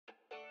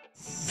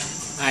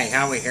Hi,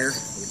 Howie here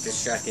with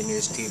this Jockey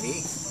News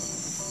TV,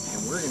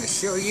 and we're going to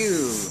show you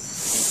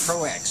the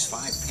ProX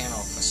 5-panel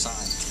facade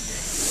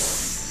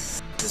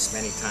today. This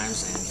many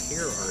times, and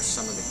here are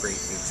some of the great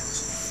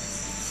features.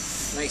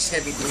 Nice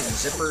heavy-duty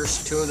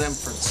zippers, 2 of them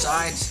for the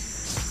sides.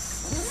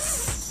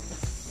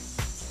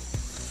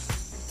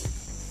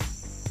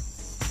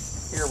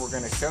 Here we're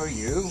going to show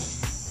you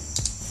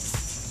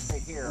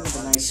right here. One of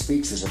the nice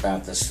features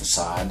about this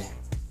facade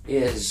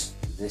is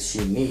this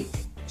unique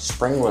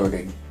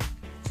spring-loaded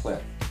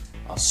clip.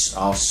 I'll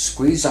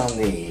squeeze on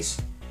these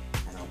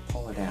and I'll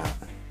pull it out.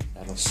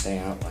 That'll stay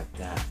out like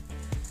that.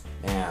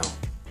 Now,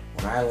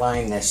 when I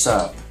line this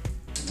up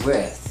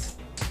with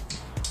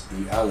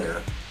the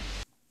other,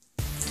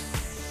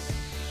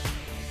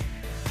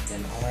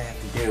 then all I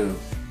have to do,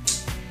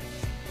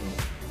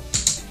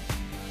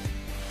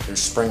 they're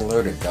spring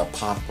loaded. They'll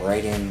pop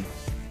right in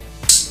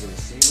the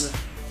receiver.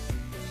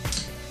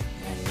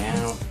 And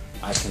now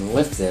I can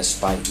lift this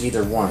by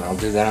either one. I'll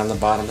do that on the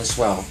bottom as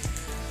well.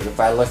 But if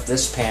I lift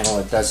this panel,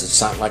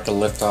 it's not like a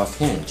lift-off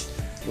hinge.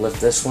 Lift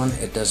this one,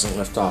 it doesn't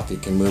lift off. You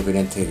can move it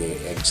into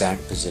the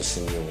exact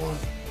position you want.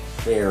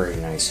 Very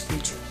nice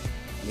feature.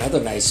 Another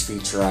nice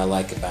feature I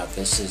like about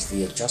this is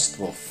the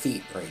adjustable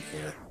feet right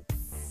here.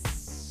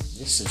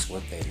 This is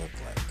what they look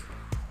like.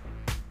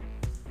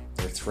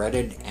 They're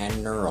threaded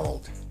and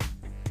knurled.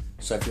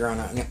 So if you're on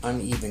an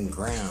uneven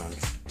ground,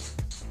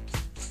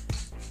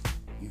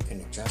 you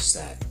can adjust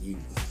that.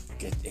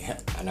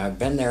 And I've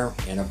been there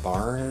in a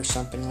barn or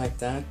something like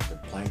that. The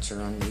planks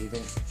are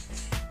uneven.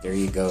 There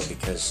you go.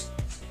 Because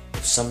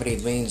if somebody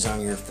leans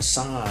on your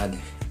facade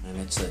and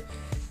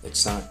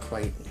it's not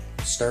quite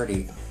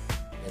sturdy,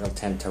 it'll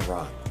tend to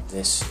rot.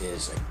 This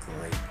is a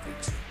great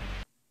feature.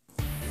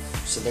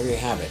 So there you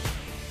have it.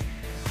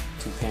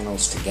 2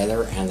 panels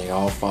together, and they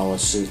all follow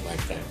suit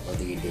like that.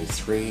 Whether you do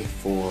 3,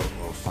 4, or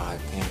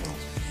 5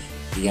 panels.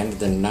 At the end of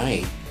the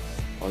night,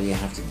 all you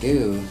have to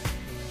do,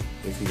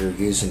 if you're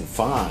using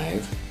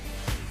 5,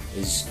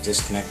 is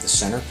disconnect the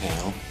center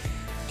panel,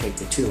 take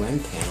the 2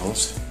 end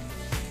panels,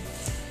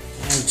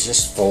 and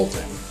just fold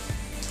them.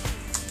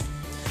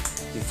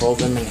 You fold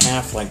them in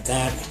half like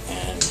that,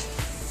 and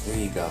there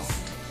you go.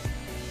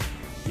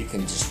 You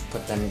can just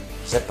put them,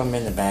 zip them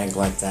in the bag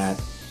like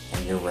that,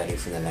 and you're ready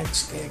for the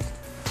next gig.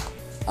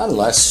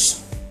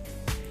 Unless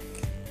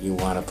you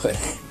want to put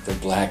the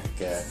black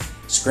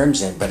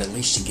scrims in, but at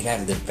least you get out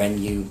of the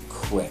venue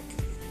quick.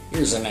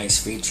 Here's a nice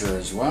feature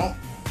as well.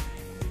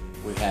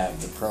 We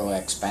have the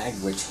ProX bag,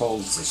 which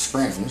holds the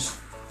scrims.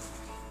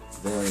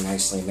 Very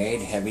nicely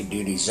made, heavy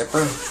duty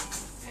zipper.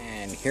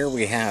 And here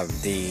we have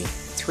the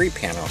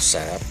 3-panel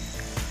setup.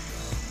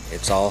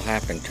 It's all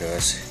happened to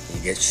us.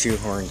 You get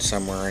shoehorned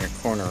somewhere in a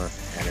corner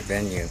at a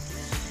venue.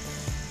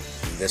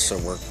 This will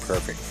work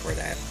perfect for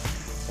that.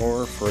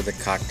 Or for the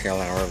cocktail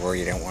hour where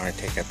you don't want to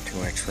take up too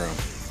much room.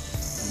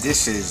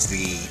 This is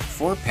the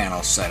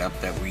 4-panel setup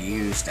that we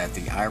used at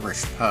the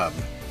Irish Pub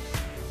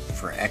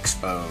for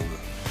Expo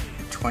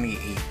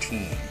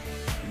 2018.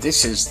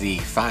 This is the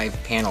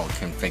 5-panel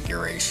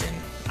configuration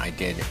I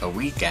did a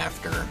week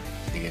after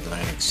the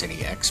Atlantic City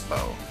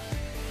Expo.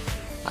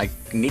 I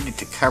needed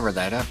to cover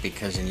that up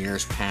because in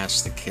years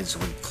past the kids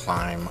would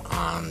climb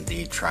on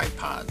the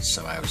tripods,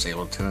 so I was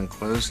able to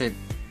enclose it,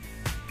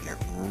 and it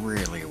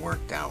really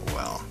worked out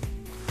well.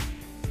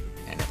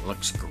 And it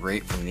looks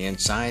great from the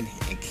inside.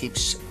 It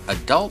keeps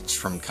adults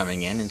from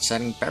coming in and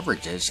setting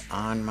beverages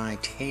on my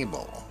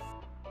table.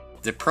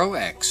 The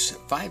ProX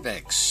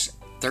 5X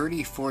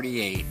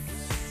 3048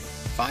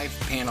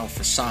 5-panel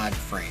facade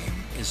frame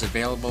is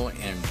available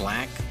in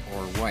black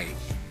or white.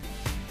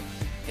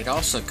 It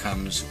also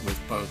comes with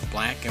both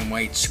black and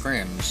white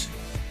scrims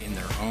in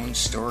their own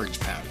storage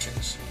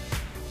pouches.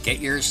 Get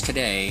yours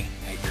today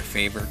at your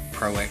favorite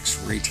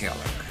ProX retailer.